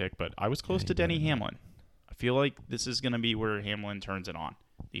make his pick, but I was close to Denny Hamlin. I feel like this is going to be where Hamlin turns it on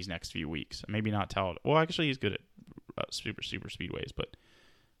these next few weeks. Maybe not tell it. Well, actually, he's good at super speedways, but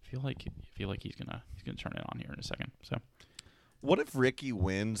I feel like he's gonna turn it on here in a second. So, what if Ricky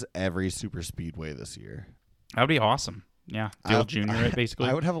wins every super speedway this year? That would be awesome. Yeah, Dale Jr. Basically.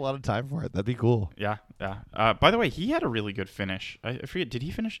 I would have a lot of time for it. That'd be cool. Yeah. By the way, he had a really good finish. I forget. Did he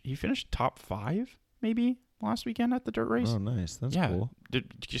finish? He finished top 5 maybe last weekend at the dirt race. Oh, nice. That's cool.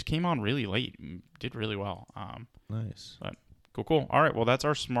 Just came on really late and did really well. Nice. But cool. All right. Well, that's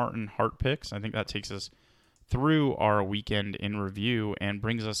our Smart and Heart picks. I think that takes us through our weekend in review and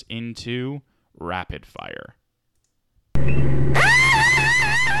brings us into rapid fire.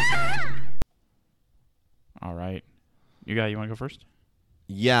 All right. You want to go first?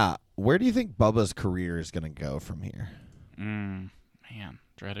 Yeah. Where do you think Bubba's career is going to go from here? Man,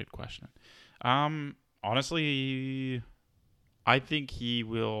 dreaded question. Honestly, I think he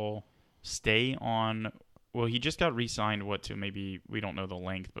will stay on. Well, he just got re-signed. Maybe we don't know the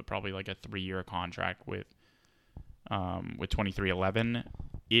length, but probably like a 3-year contract with 23XI.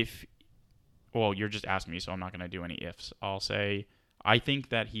 You're just asking me, so I'm not going to do any ifs. I'll say I think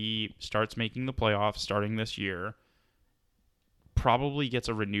that he starts making the playoffs starting this year. probably gets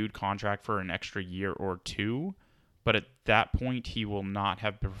a renewed contract for an extra year or two. But at that point, he will not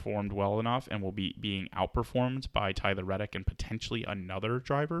have performed well enough and will be being outperformed by Tyler Reddick and potentially another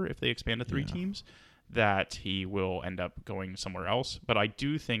driver if they expand to 3 teams, that he will end up going somewhere else. But I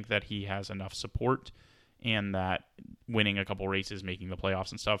do think that he has enough support and that winning a couple races, making the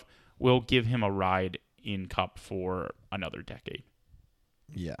playoffs and stuff, will give him a ride in Cup for another decade.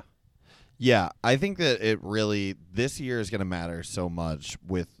 Yeah. Yeah, I think that this year is going to matter so much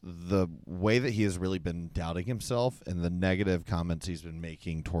with the way that he has really been doubting himself and the negative comments he's been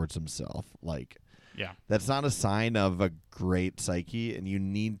making towards himself. Like, yeah, that's not a sign of a great psyche, and you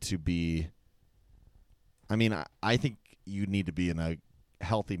need to be, I mean, I think you need to be in a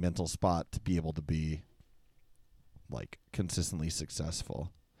healthy mental spot to be able to be, like, consistently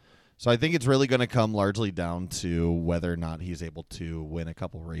successful. So I think it's really going to come largely down to whether or not he's able to win a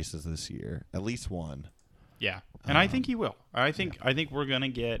couple races this year, at least one. Yeah, and I think he will. I think we're going to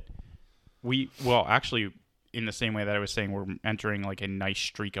get actually, in the same way that I was saying, we're entering like a nice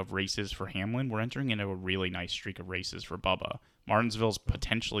streak of races for Hamlin. We're entering into a really nice streak of races for Bubba. Martinsville's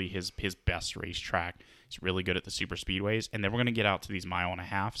potentially his best racetrack. He's really good at the super speedways, and then we're going to get out to these 1.5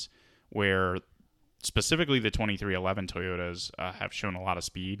 miles where specifically the 2311 Toyotas have shown a lot of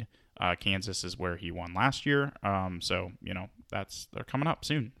speed. Kansas is where he won last year. So, they're coming up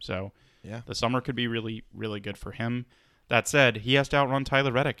soon. So yeah, the summer could be really, really good for him. That said, he has to outrun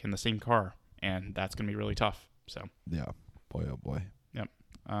Tyler Reddick in the same car, and that's going to be really tough. So yeah, boy, oh boy. Yep.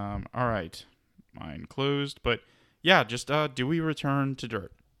 All right. Mine closed. But yeah, just do we return to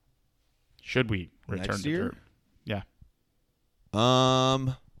dirt? Should we return Next to year? dirt? Yeah.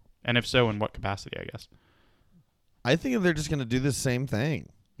 And if so, in what capacity, I guess? I think they're just going to do the same thing.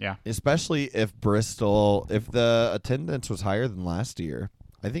 Yeah. Especially if the attendance was higher than last year,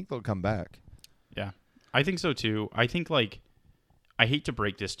 I think they'll come back. Yeah. I think so too. I think I hate to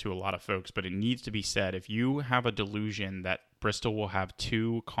break this to a lot of folks, but it needs to be said. If you have a delusion that Bristol will have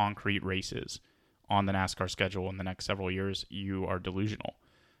 2 concrete races on the NASCAR schedule in the next several years, you are delusional.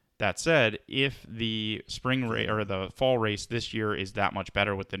 That said, if the spring or the fall race this year is that much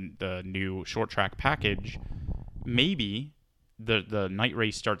better with the new short track package, maybe the night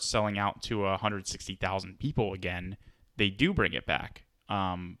race starts selling out to 160,000 people again. They do bring it back.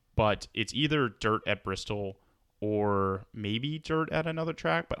 But it's either dirt at Bristol or maybe dirt at another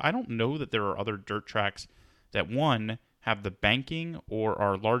track. But I don't know that there are other dirt tracks that, one, have the banking or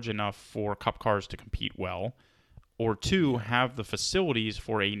are large enough for Cup cars to compete well, or 2, have the facilities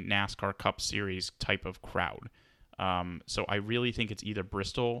for a NASCAR Cup Series type of crowd. So I really think it's either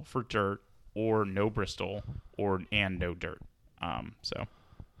Bristol for dirt or no Bristol and no dirt. So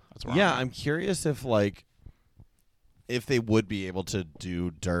that's where I'm curious if they would be able to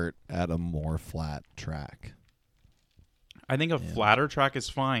do dirt at a more flat track. I think a flatter track is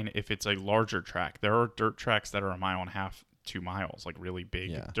fine if it's a larger track. There are dirt tracks that are 1.5 miles, 2 miles, like really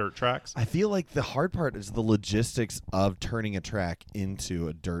big dirt tracks. I feel like the hard part is the logistics of turning a track into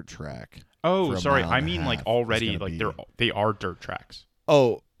a dirt track. Oh, sorry. I mean, like already, like they are dirt tracks.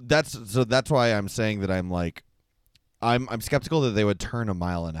 Oh, that's why I'm saying that I'm skeptical that they would turn 1.5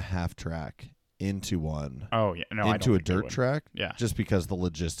 mile track into one. Oh yeah, no, into a dirt track. Yeah, just because the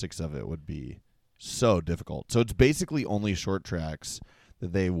logistics of it would be so difficult. So it's basically only short tracks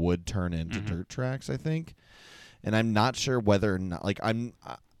that they would turn into dirt tracks, I think. And I'm not sure whether or not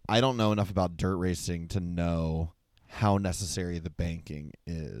I don't know enough about dirt racing to know how necessary the banking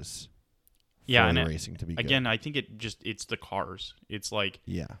is. Yeah, for racing to be again, good. I think it's the cars. It's like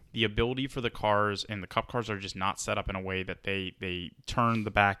the ability for the cars, and the Cup cars are just not set up in a way that they turn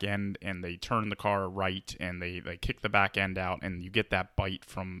the back end and they turn the car right and they kick the back end out and you get that bite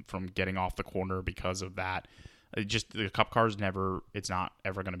from getting off the corner because of that. The Cup cars it's not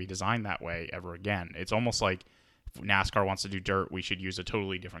ever going to be designed that way ever again. It's almost like if NASCAR wants to do dirt, we should use a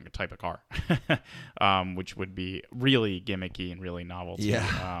totally different type of car, which would be really gimmicky and really novelty.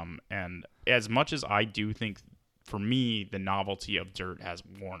 Yeah. And as much as I do think, for me, the novelty of dirt has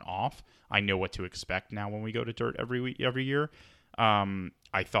worn off, I know what to expect now when we go to dirt every year.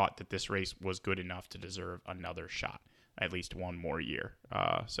 I thought that this race was good enough to deserve another shot, at least one more year.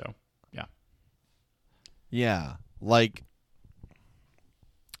 So, yeah. Yeah.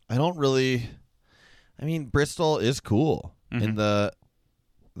 I mean, Bristol is cool, and the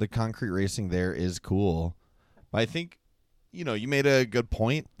concrete racing there is cool. But I think, you made a good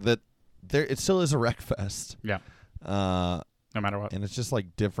point that it still is a wreck fest. Yeah. No matter what. And it's just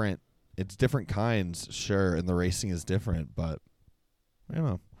different. It's different kinds, sure, and the racing is different, but I don't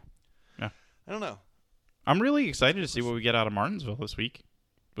know. Yeah. I don't know. I'm really excited to see what we get out of Martinsville this week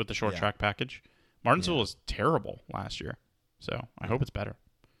with the short track package. Martinsville was terrible last year. So I hope it's better.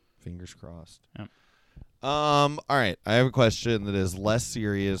 Fingers crossed. Yep. All right. I have a question that is less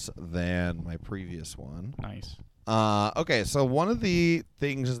serious than my previous one. Nice. Okay, so one of the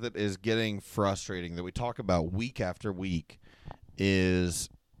things that is getting frustrating that we talk about week after week is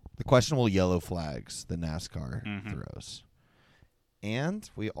the questionable yellow flags that NASCAR throws. And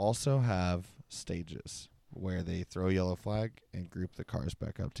we also have stages where they throw a yellow flag and group the cars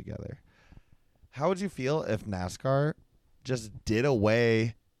back up together. How would you feel if NASCAR just did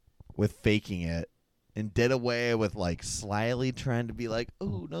away with faking it and did away with like slyly trying to be like,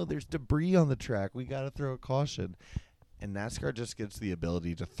 oh, no, there's debris on the track. We got to throw a caution. And NASCAR just gets the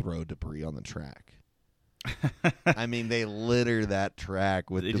ability to throw debris on the track. I mean, they litter that track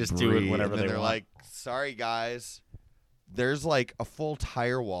with debris. They just do it whenever they're like, sorry, guys. There's like a full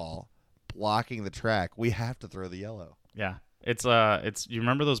tire wall blocking the track. We have to throw the yellow. Yeah. It's you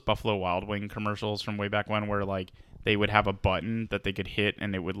remember those Buffalo Wild Wing commercials from way back when where like they would have a button that they could hit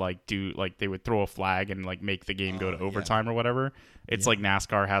and it would like do like they would throw a flag and like make the game go to overtime or whatever. It's like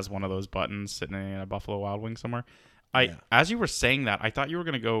NASCAR has one of those buttons sitting in a Buffalo Wild Wing somewhere. As you were saying that, I thought you were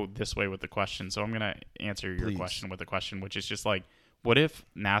going to go this way with the question, so I'm going to answer your question with a question, which is just like, what if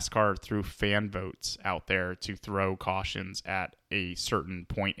NASCAR threw fan votes out there to throw cautions at a certain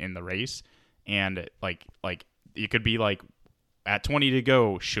point in the race, and like it could be like at 20 to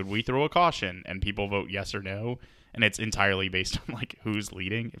go, should we throw a caution? And people vote yes or no. And it's entirely based on like who's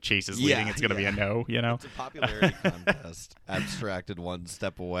leading. If Chase is leading, it's going to be a no, you know? It's a popularity contest, abstracted one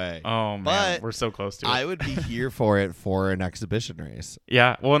step away. Oh, man, but we're so close to it. I would be here for it for an exhibition race.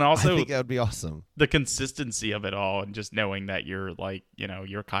 Yeah, well, and also... I think that would be awesome. The consistency of it all and just knowing that you're like, you know,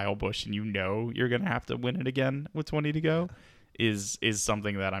 you're Kyle Busch and you know you're going to have to win it again with 20 to go is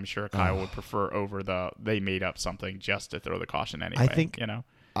something that I'm sure Kyle would prefer over they made up something just to throw the caution anyway. I think, you know?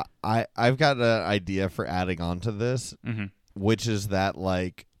 I've got an idea for adding on to this, which is that,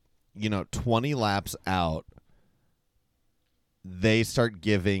 like, you know, 20 laps out, they start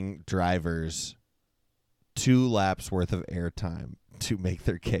giving drivers 2 laps worth of airtime to make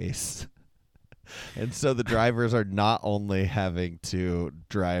their case. And so the drivers are not only having to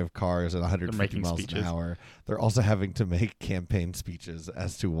drive cars at 150 miles an hour, they're also having to make campaign speeches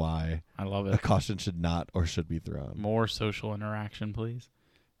as to why I love it. A caution should not or should be thrown. More social interaction, please.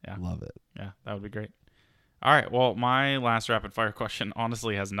 Yeah. Love it. Yeah, that would be great. All right. Well, my last rapid fire question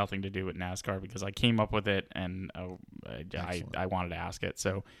honestly has nothing to do with NASCAR because I came up with it and I wanted to ask it.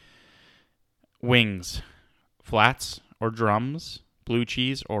 So, wings, flats or drums, blue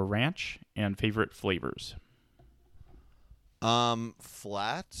cheese or ranch, and favorite flavors.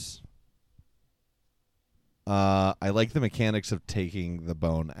 Flats. I like the mechanics of taking the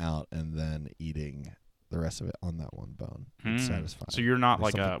bone out and then eating the rest of it on that one bone. It's satisfying. So you're not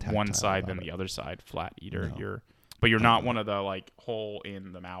like a one side then the other side flat eater. No. You're not one of the like hole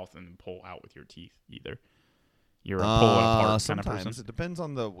in the mouth and pull out with your teeth either. You're a pull it apart kind of person. Sometimes it depends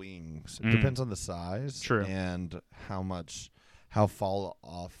on the wings. It depends on the size. True. And how fall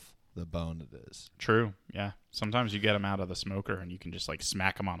off the bone it is. True. Yeah. Sometimes you get them out of the smoker and you can just like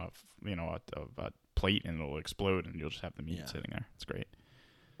smack them on a plate and it'll explode and you'll just have the meat sitting there. It's great.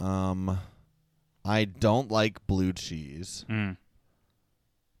 I don't like blue cheese.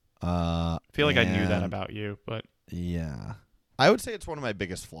 I feel like I knew that about you, but yeah, I would say it's one of my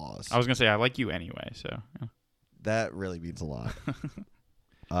biggest flaws. I was gonna say I like you anyway, so yeah. That really means a lot.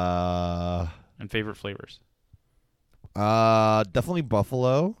 And favorite flavors? Definitely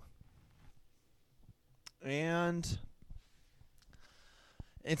buffalo, and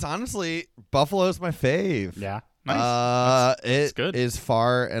it's honestly buffalo's my fave. Yeah. Nice. It good. Is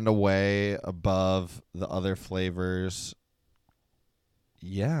far and away above the other flavors.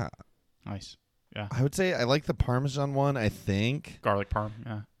 Yeah. Nice. Yeah. I would say I like the Parmesan one, I think. Garlic parm,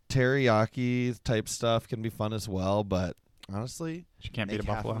 yeah. Teriyaki type stuff can be fun as well, but honestly, you can't beat a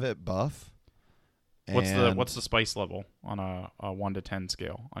buffalo. Half of it buff. What's the spice level on a 1 to 10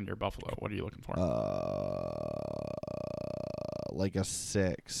 scale on your buffalo? What are you looking for? Like a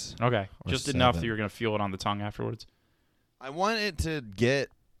 6. Okay, just 7. enough that you're gonna feel it on the tongue afterwards. I want it to get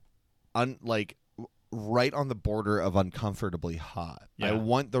right on the border of uncomfortably hot. Yeah. I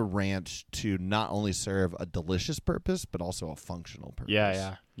want the ranch to not only serve a delicious purpose but also a functional purpose.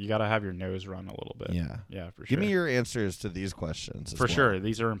 Yeah. You got to have your nose run a little bit. Yeah, for sure. Give me your answers to these questions. For sure,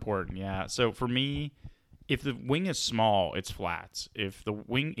 these are important. Yeah. So for me, if the wing is small, it's flats. If the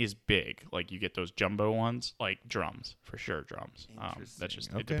wing is big, like you get those jumbo ones, like drums, for sure, drums. That's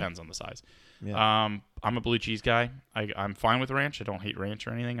just It depends on the size. Yeah. I'm a blue cheese guy. I'm fine with ranch. I don't hate ranch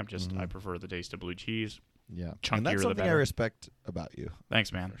or anything. I prefer the taste of blue cheese. Yeah. chunkier And that's the something I better. respect about you.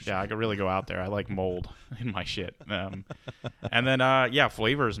 Thanks, man. For sure. Yeah, I could really go out there. I like mold in my shit. And then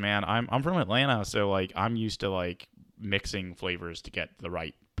flavors, man. I'm from Atlanta, so like I'm used to like mixing flavors to get the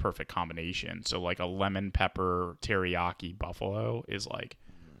right perfect combination. So like a lemon pepper teriyaki buffalo is like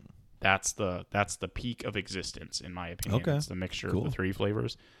that's the peak of existence in my opinion. Okay. It's the mixture Cool. of the three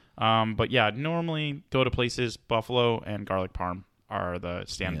flavors. But yeah, normally go to places buffalo and garlic parm are the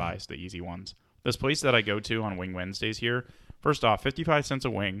standbys, the easy ones. This place that I go to on Wing Wednesdays here, first off, 55 cents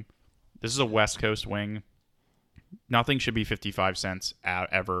a wing. This is a West Coast wing. Nothing should be 55 cents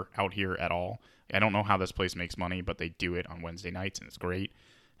ever out here at all. I don't know how this place makes money, but they do it on Wednesday nights, and it's great.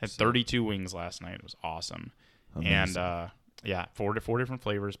 Had 32 wings last night. It was awesome. Amazing. And, four different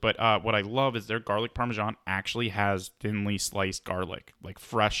flavors. But what I love is their garlic parmesan actually has thinly sliced garlic, like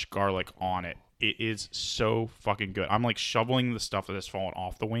fresh garlic on it. It is so fucking good. I'm like shoveling the stuff that has fallen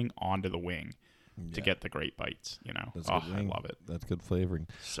off the wing onto the wing to get the great bites, you know. That's Oh, good I wing. love it. That's good flavoring.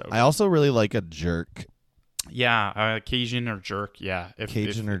 So I also really like a jerk. yeah, Cajun or jerk, yeah.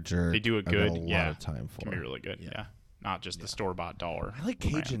 Cajun or jerk. they do it good, I've got a lot of time for. can be really good, yeah. Not just the store-bought dollar. I like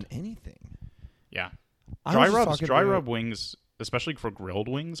brand. Cajun anything. Yeah. I was just talking Dry to- rub wings, especially for grilled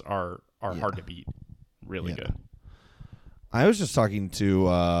wings, are hard to beat. Really good. I was just talking to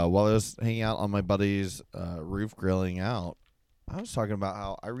while I was hanging out on my buddy's roof grilling out. I was talking about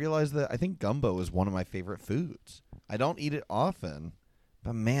how I realized that I think gumbo is one of my favorite foods. I don't eat it often,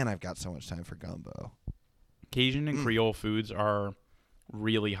 but man, I've got so much time for gumbo. Cajun and Creole foods are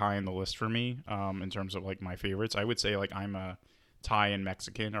really high on the list for me in terms of like my favorites. I would say like I'm a Thai and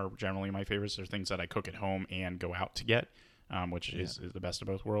Mexican are generally my favorites. They're things that I cook at home and go out to get, which is the best of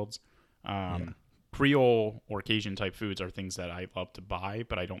both worlds. Creole or Cajun type foods are things that I love to buy,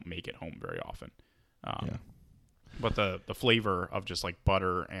 but I don't make at home very often. But the flavor of just like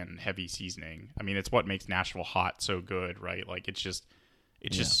butter and heavy seasoning, I mean, it's what makes Nashville hot so good, right? Like it's just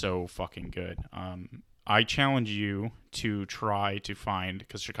so fucking good. I challenge you to try to find,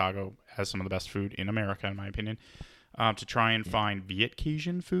 because Chicago has some of the best food in America, in my opinion, to try and find Viet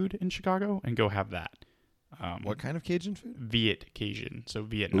Cajun food in Chicago and go have that. What kind of Cajun food? Viet Cajun, so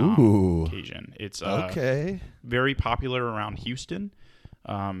Vietnam Cajun. It's Okay. very popular around Houston.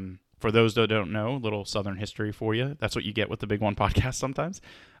 For those that don't know, little Southern history for you. That's what you get with the Big One podcast sometimes.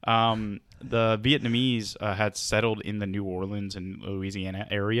 The Vietnamese had settled in the New Orleans and Louisiana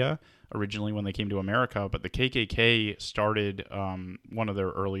area originally when they came to America, but the KKK started one of their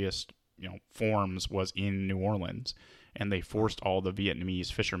earliest forms was in New Orleans, and they forced all the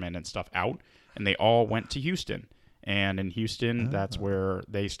Vietnamese fishermen and stuff out, and they all went to Houston. And in Houston, that's where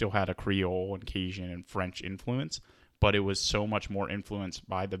they still had a Creole and Cajun and French influence, but it was so much more influenced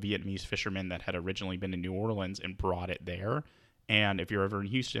by the Vietnamese fishermen that had originally been in New Orleans and brought it there. And if you're ever in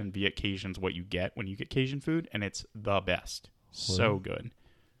Houston, Viet Cajun's what you get when you get Cajun food, and it's the best. So good.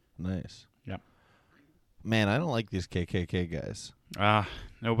 Nice. Yep. Man, I don't like these KKK guys.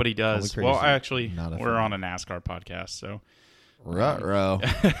 Nobody does. Crazy. Well, actually, Not a we're fan. on a NASCAR podcast, so. Ruh-roh.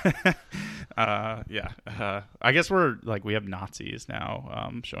 I guess we're like we have Nazis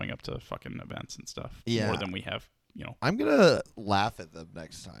now showing up to fucking events and stuff more than we have, I'm going to laugh at them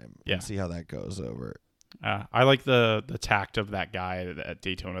next time Yeah. and see how that goes over. I like the tact of that guy at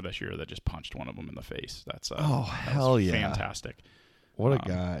Daytona this year that just punched one of them in the face. That's hell yeah. fantastic. What a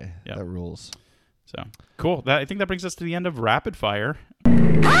guy. yeah. That rules. So cool. I think that brings us to the end of Rapid Fire.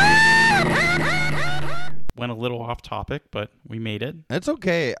 Went a little off topic, but we made it. It's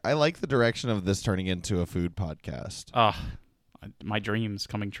okay. I like the direction of this turning into a food podcast. My dreams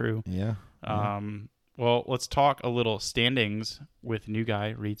coming true. Yeah. Well, let's talk a little standings with New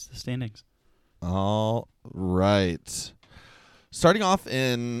Guy Reads the Standings. All right. Starting off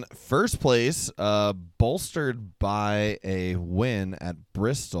in first place, bolstered by a win at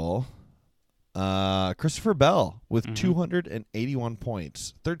Bristol, Christopher Bell with 281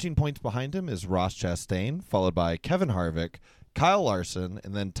 points. 13 points behind him is Ross Chastain, followed by Kevin Harvick, Kyle Larson,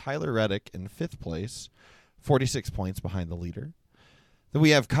 and then Tyler Reddick in fifth place, 46 points behind the leader. Then we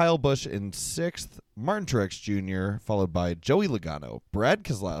have Kyle Busch in sixth, Martin Truex Jr., followed by Joey Logano, Brad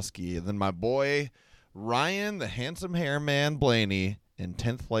Keselowski, and then my boy Ryan, the handsome hair man Blaney, in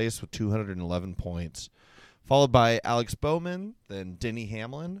 10th place with 211 points, followed by Alex Bowman, then Denny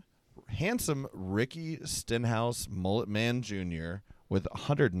Hamlin, handsome Ricky Stenhouse Mullet Man Jr. with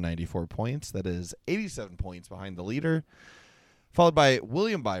 194 points. That is 87 points behind the leader, followed by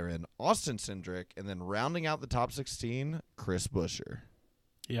William Byron, Austin Cindric, and then rounding out the top 16, Chris Buescher.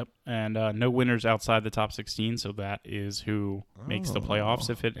 Yep, and no winners outside the top 16, so that is who makes the playoffs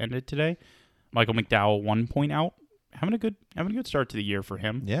if it ended today. Michael McDowell 1 point out having a good start to the year for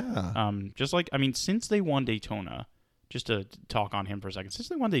him. Yeah. Just like, I mean, since they won Daytona, just to talk on him for a second, since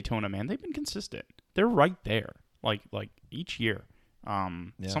they won Daytona, man, they've been consistent. They're right there, like each year.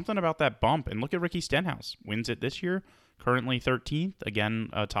 Something about that bump. And look at Ricky Stenhouse, wins it this year, currently 13th, again,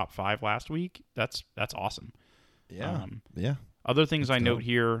 top 5 last week. That's awesome. Yeah. Other things That's I note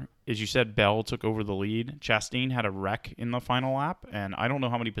here is you said Bell took over the lead. Chastain had a wreck in the final lap, and I don't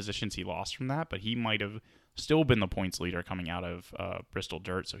know how many positions he lost from that, but he might have still been the points leader coming out of Bristol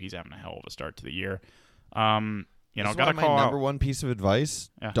Dirt, so he's having a hell of a start to the year. Got to call number one piece of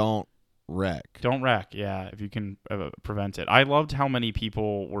advice: don't wreck. Don't wreck, yeah, if you can prevent it. I loved how many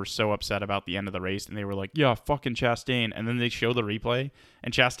people were so upset about the end of the race, and they were like, yeah, fucking Chastain. And then they show the replay,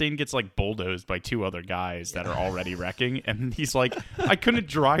 and Chastain gets like bulldozed by 2 other guys that are already wrecking. And he's like, I couldn't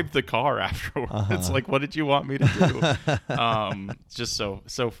drive the car afterwards. It's like, what did you want me to do? It's just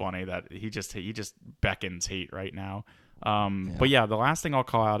so funny that he just beckons hate right now. But yeah, the last thing I'll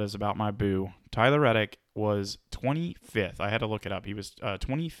call out is about my boo. Tyler Reddick was 25th. I had to look it up. He was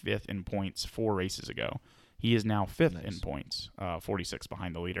 25th in points 4 races ago. He is now 5th in points, 46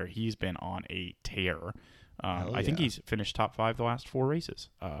 behind the leader. He's been on a tear. I think he's finished top 5 the last 4 races,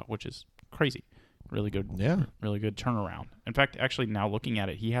 which is crazy. Really good. Yeah. Really good turnaround. In fact, actually, now looking at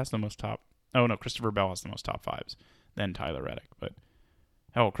it, he has the most top. Oh no, Christopher Bell has the most top 5s than Tyler Reddick. But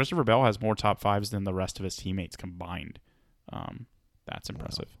hell, Christopher Bell has more top 5s than the rest of his teammates combined. That's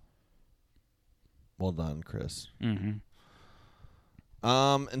impressive. Well done, Chris. Mm-hmm.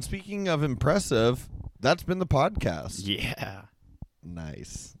 And speaking of impressive, that's been the podcast. Yeah.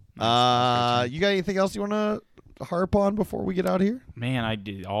 Nice. You got anything else you want to harp on before we get out of here? Man, I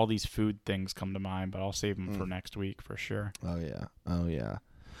did. All these food things come to mind, but I'll save them for next week for sure. Oh yeah.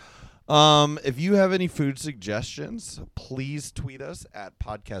 If you have any food suggestions, please tweet us at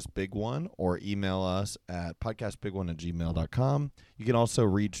podcastbig1 or email us at podcastbig1@gmail.com. You can also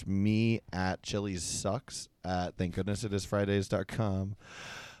reach me at chiliessucks at thankgoodnessitisfridays.com.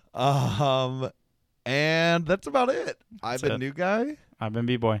 And that's about it. I've been New Guy. I've been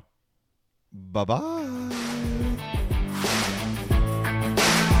B-Boy. Bye-bye.